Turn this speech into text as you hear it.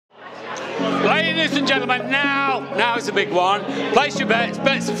Ladies and gentlemen, now is a big one. Place your bets.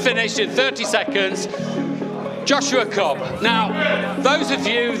 Bets are finished in 30 seconds. Joshua Cobb. Now, those of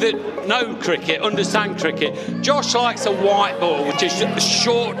you that know cricket, understand cricket, Josh likes a white ball, which is a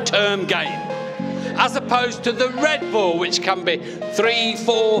short-term game, as opposed to the red ball, which can be 3,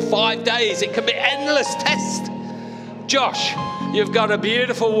 4, 5 days. It can be endless test. Josh, you've got a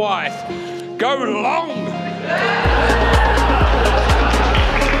beautiful wife. Go long.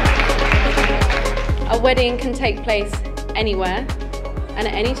 A wedding can take place anywhere and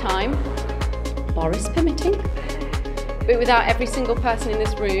at any time, Boris permitting. But without every single person in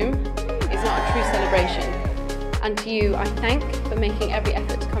this room, it's not a true celebration. And to you, I thank for making every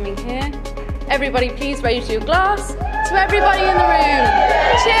effort to coming here. Everybody, please raise your glass to everybody in the room.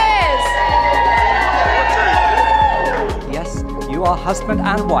 Cheers! Yes, you are husband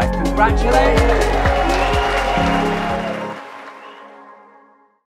and wife. Congratulations.